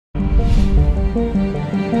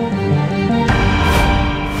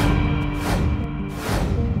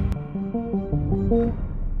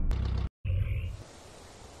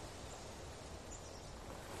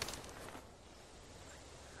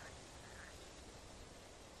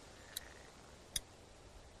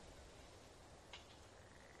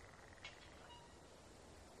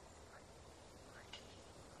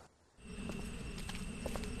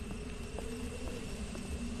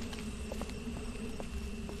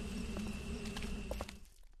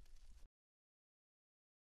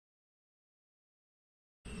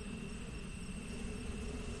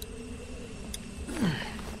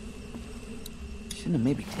Shouldn't have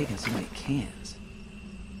maybe taken so many cans.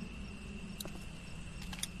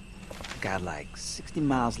 Got like 60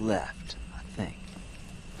 miles left, I think.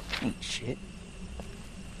 Ain't shit.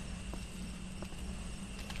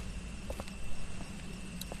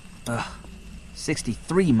 Ugh,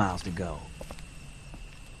 63 miles to go.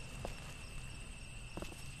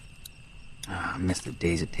 I miss the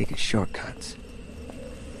days of taking shortcuts.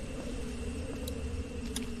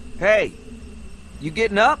 Hey, you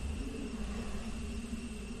getting up?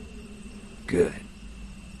 Good.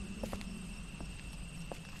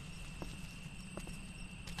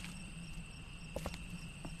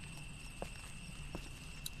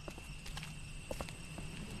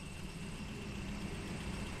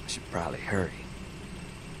 I should probably hurry.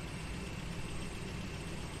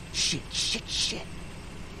 Shit.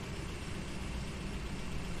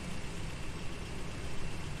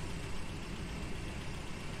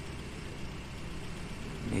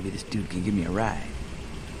 Maybe this dude can give me a ride.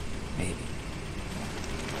 Maybe.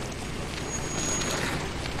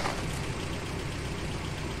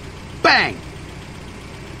 Bang!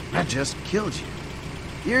 I just killed you.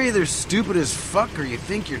 You're either stupid as fuck or you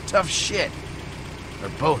think you're tough shit. Or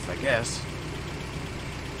both, I guess.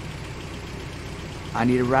 I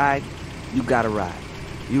need a ride. You got a ride.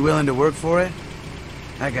 You willing to work for it?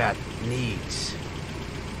 I got needs.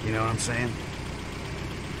 You know what I'm saying?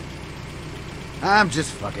 I'm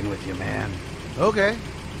just fucking with you, man. Okay.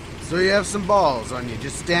 So you have some balls on you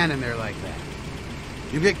just standing there like that.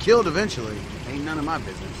 You get killed eventually. Ain't none of my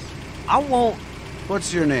business. I won't.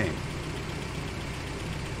 What's your name?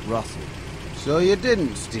 Russell. So you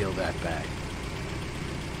didn't steal that bag.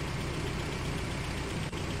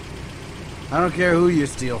 I don't care who you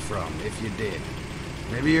steal from, if you did.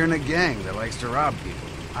 Maybe you're in a gang that likes to rob people.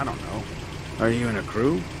 I don't know. Are you in a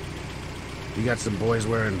crew? You got some boys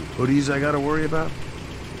wearing hoodies I gotta worry about?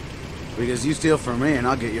 Because you steal from me and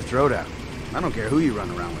I'll get your throat out. I don't care who you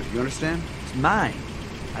run around with, you understand? It's mine.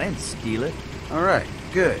 I didn't steal it. Alright,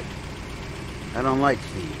 good. I don't like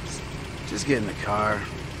thieves. Just get in the car.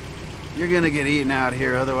 You're gonna get eaten out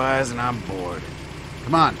here otherwise, and I'm bored.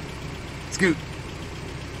 Come on, scoot.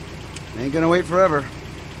 Ain't gonna wait forever.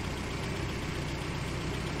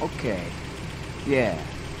 Okay. Yeah.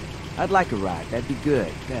 I'd like a ride. That'd be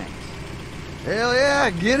good. Thanks. Hell yeah,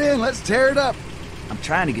 get in, let's tear it up. I'm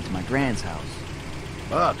trying to get to my grand's house.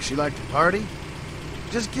 Fuck, she like to party?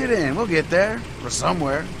 Just get in, we'll get there. Or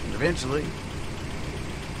somewhere, eventually.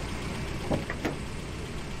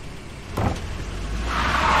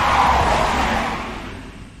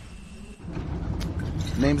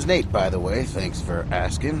 Name's Nate, by the way. Thanks for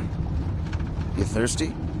asking. You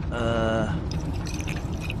thirsty?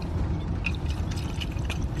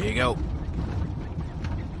 Here you go.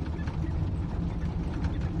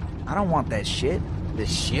 I don't want that shit. This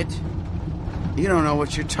shit? You don't know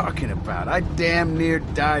what you're talking about. I damn near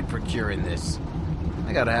died procuring this.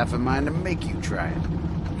 I got a half a mind to make you try it.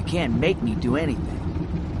 You can't make me do anything.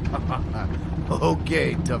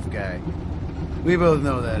 Okay, tough guy. We both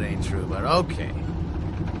know that ain't true, but okay.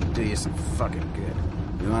 Do you some fucking good.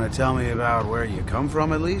 You want to tell me about where you come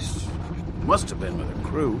from, at least? Must have been with a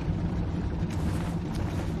crew.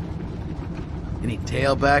 Any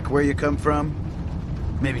tailback where you come from?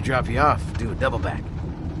 Maybe drop you off, do a double back.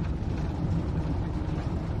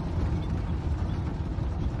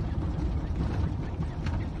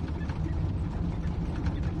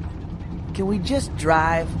 Can we just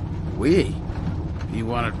drive? We? You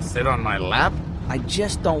want to sit on my lap? I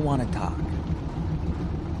just don't want to talk.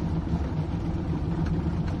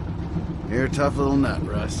 You're a tough little nut,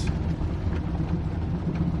 Russ.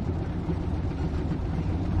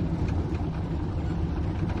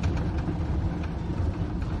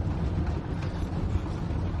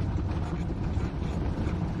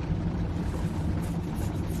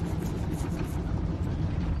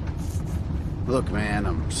 Look, man,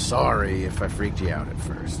 I'm sorry if I freaked you out at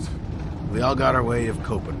first. We all got our way of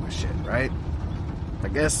coping with shit, right? I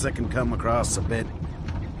guess I can come across a bit...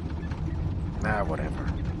 whatever.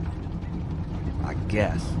 I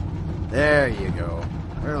guess. There you go.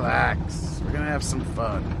 Relax. We're gonna have some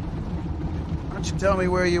fun. Why don't you tell me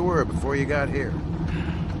where you were before you got here?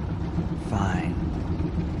 Fine.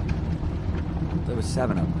 There were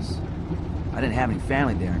 7 of us. I didn't have any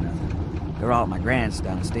family there or nothing. They were all at my grand's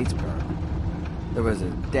down in Statesboro. There was a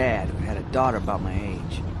dad who had a daughter about my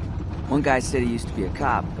age. One guy said he used to be a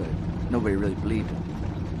cop, but nobody really believed him.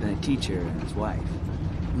 Then a teacher and his wife.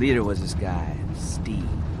 Leader was this guy, Steve.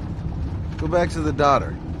 Go back to the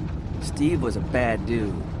daughter. Steve was a bad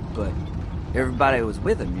dude, but everybody was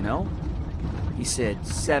with him, you know? He said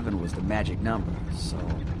 7 was the magic number, so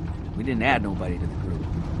we didn't add nobody to the group.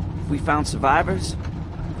 If we found survivors,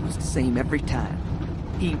 it was the same every time.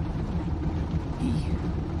 He...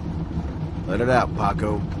 Let it out,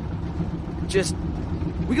 Paco. Just...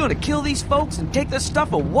 We gonna kill these folks and take their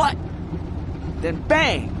stuff or what? Then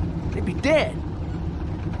bang! They'd be dead.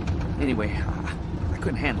 Anyway, I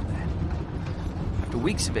couldn't handle that. After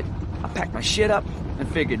weeks of it, I packed my shit up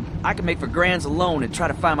and figured I could make for Grands alone and try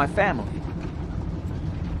to find my family.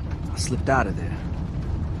 I slipped out of there.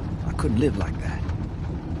 I couldn't live like that.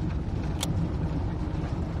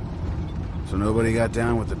 So nobody got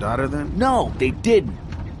down with the daughter then? No, they didn't.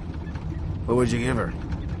 What would you give her?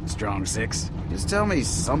 Strong 6? Just tell me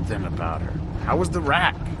something about her. How was the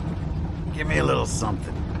rack? Give me a little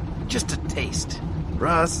something. Just a taste.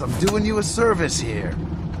 Russ, I'm doing you a service here.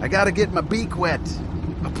 I gotta get my beak wet.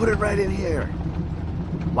 I'll put it right in here.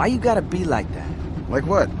 Why you gotta be like that? Like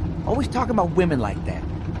what? Always talking about women like that.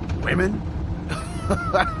 Women?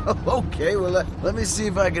 Okay, well, let me see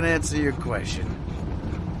if I can answer your question.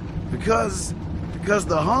 Because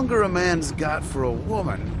the hunger a man's got for a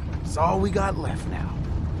woman is all we got left now.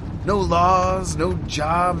 No laws, no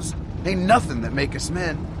jobs, ain't nothing that make us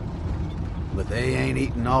men. But they ain't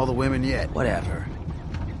eaten all the women yet. Whatever.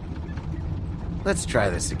 Let's try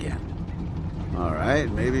this again. All right,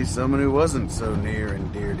 maybe someone who wasn't so near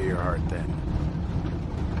and dear to your heart then.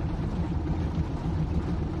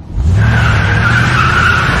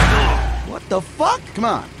 What the fuck? Come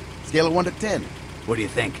on, scale of 1 to 10. What do you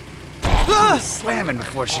think? Slamming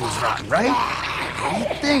before she was rotten, right? What do you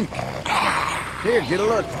think? Here, get a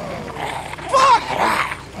look. Fuck!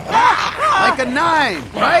 Like a 9,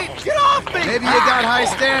 right? Get off me! Maybe you got high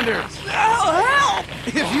standards. Help!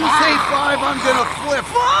 If you say 5, I'm gonna flip.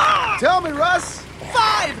 Fuck! Tell me, Russ.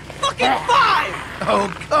 5! Fucking 5!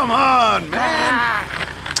 Oh, come on, man.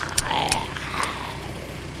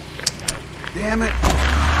 Damn it.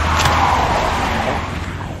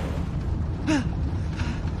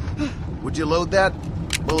 Would you load that?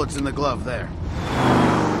 Bullets in the glove there.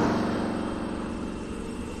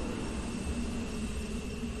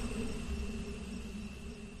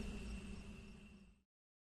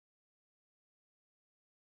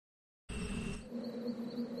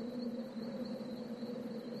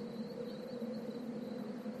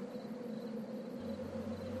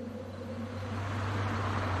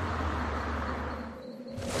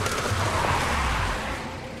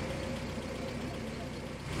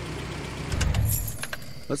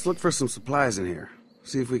 Let's look for some supplies in here.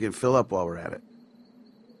 See if we can fill up while we're at it.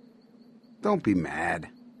 Don't be mad.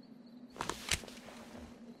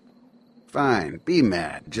 Fine, be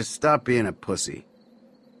mad. Just stop being a pussy.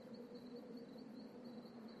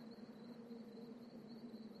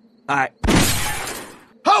 Alright.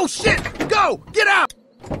 Oh, shit! Go! Get out!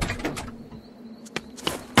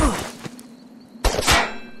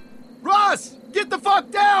 Ross! Get the fuck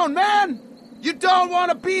down, man! You don't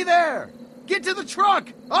want to be there! Get to the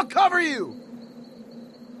truck! I'll cover you!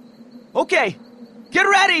 Okay, get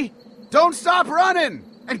ready! Don't stop running!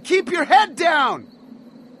 And keep your head down!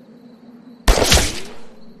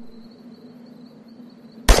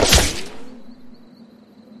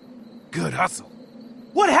 Good hustle.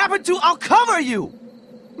 What happened to I'll cover you?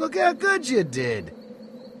 Look how good you did.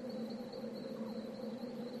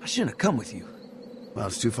 I shouldn't have come with you. Well,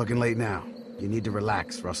 it's too fucking late now. You need to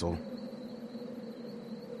relax, Russell.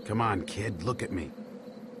 Come on, kid, look at me.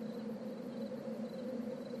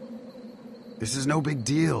 This is no big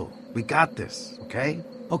deal. We got this, okay?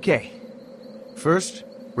 Okay. First,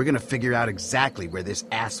 we're gonna figure out exactly where this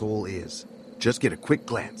asshole is. Just get a quick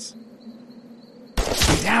glance.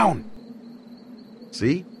 Stay down!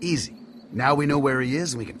 See? Easy. Now we know where he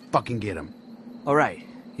is and we can fucking get him. Alright,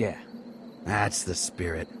 yeah. That's the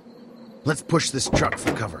spirit. Let's push this truck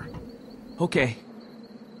for cover. Okay.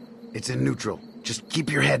 It's in neutral. Just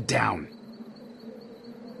keep your head down.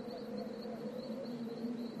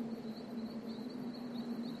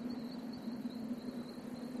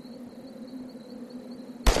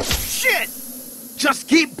 Shit! Just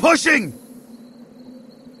keep pushing!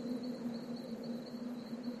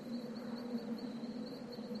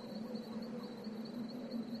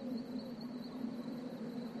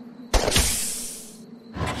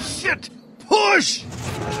 Shit! Push!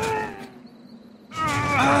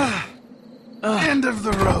 End of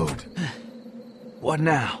the road. What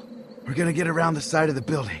now? We're gonna get around the side of the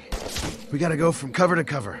building. We gotta go from cover to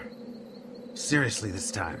cover. Seriously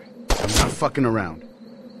this time. I'm not fucking around.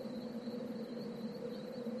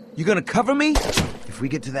 You gonna cover me? If we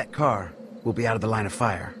get to that car, we'll be out of the line of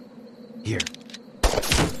fire. Here.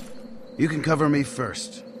 You can cover me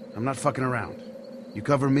first. I'm not fucking around. You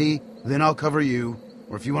cover me, then I'll cover you.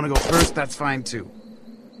 Or if you want to go first, that's fine too.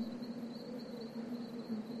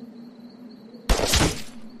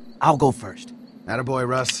 I'll go first. Attaboy,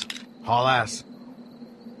 Russ. Haul ass.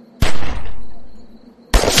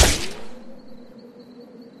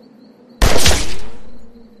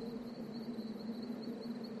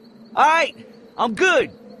 All right, I'm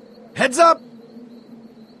good. Heads up!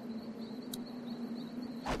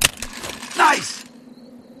 Nice!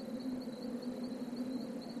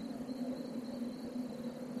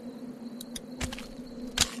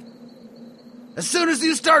 As soon as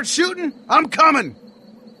you start shooting, I'm coming!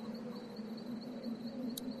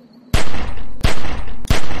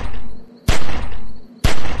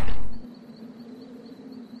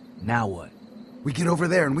 Now what? We get over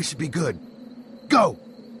there and we should be good. Go!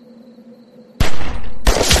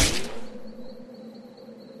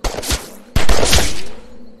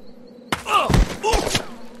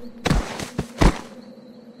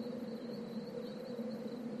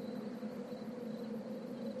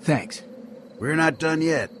 Thanks. We're not done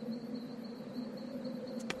yet.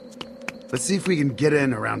 Let's see if we can get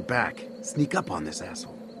in around back. Sneak up on this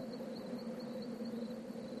asshole.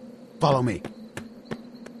 Follow me.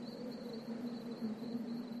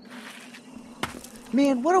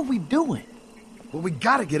 Man, what are we doing? Well, we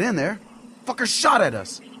gotta get in there. Fucker shot at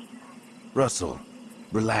us. Russell,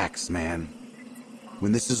 relax, man.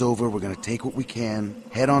 When this is over, we're gonna take what we can,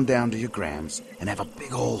 head on down to your Grams, and have a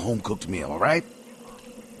big ol' home-cooked meal, all right?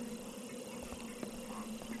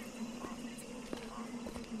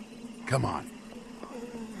 Come on.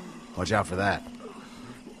 Watch out for that.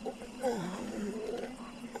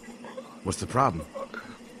 What's the problem?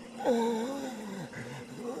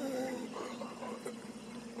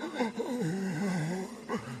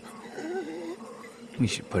 We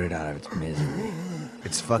should put it out of its misery.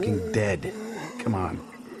 It's fucking dead. Come on.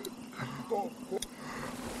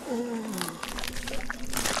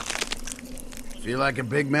 Feel like a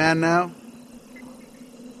big man now?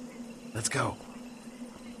 Let's go.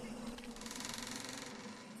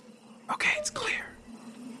 Okay, it's clear.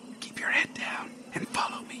 Keep your head down and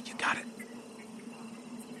follow me. You got it.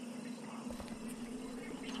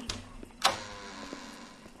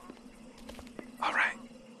 All right.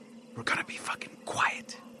 We're gonna be fucking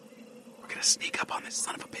quiet. We're gonna sneak up on this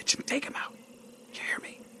son of a bitch and take him out. You hear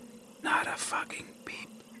me? Not a fucking beep.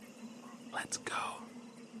 Let's go.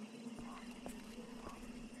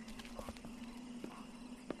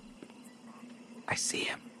 I see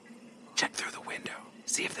him. Check through the window.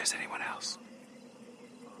 See if there's anyone else.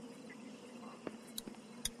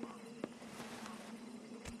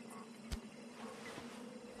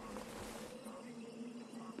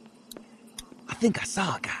 I think I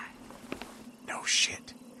saw a guy. No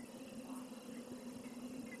shit.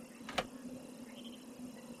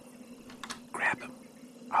 Grab him.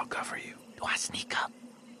 I'll cover you. Do I sneak up?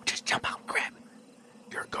 Just jump out and grab him.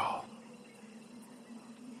 Your call.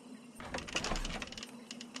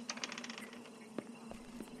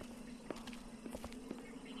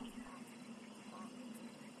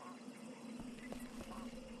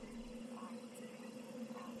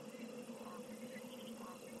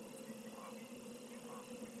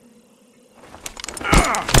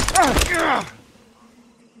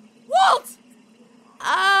 Walt!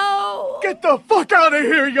 Ow! Get the fuck out of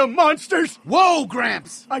here, you monsters! Whoa,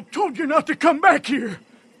 Gramps! I told you not to come back here.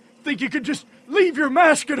 Think you could just leave your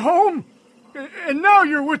mask at home? And now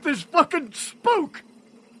you're with this fucking spook.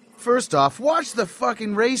 First off, watch the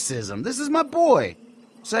fucking racism. This is my boy.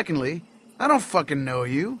 Secondly, I don't fucking know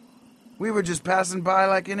you. We were just passing by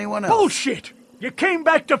like anyone else. Bullshit! You came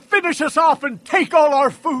back to finish us off and take all our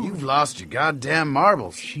food. You've lost your goddamn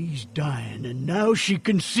marbles. She's dying, and now she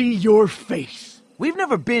can see your face. We've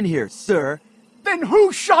never been here, sir. Then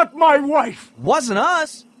who shot my wife? Wasn't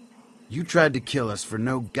us. You tried to kill us for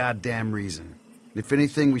no goddamn reason. If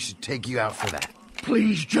anything, we should take you out for that.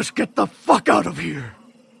 Please just get the fuck out of here.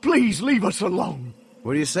 Please leave us alone.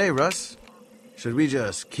 What do you say, Russ? Should we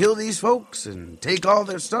just kill these folks and take all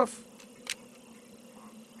their stuff?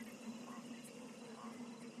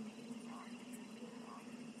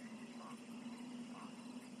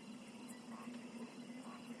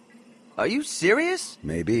 Are you serious?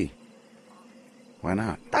 Maybe. Why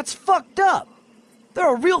not? That's fucked up. There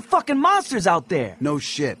are real fucking monsters out there. No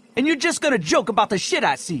shit. And you're just gonna joke about the shit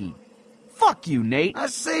I seen. Fuck you, Nate. I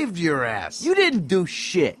saved your ass. You didn't do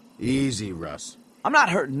shit. Easy, Russ. I'm not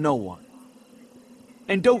hurting no one.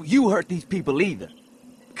 And don't you hurt these people either.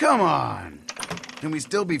 Come on. Can we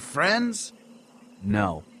still be friends?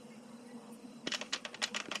 No.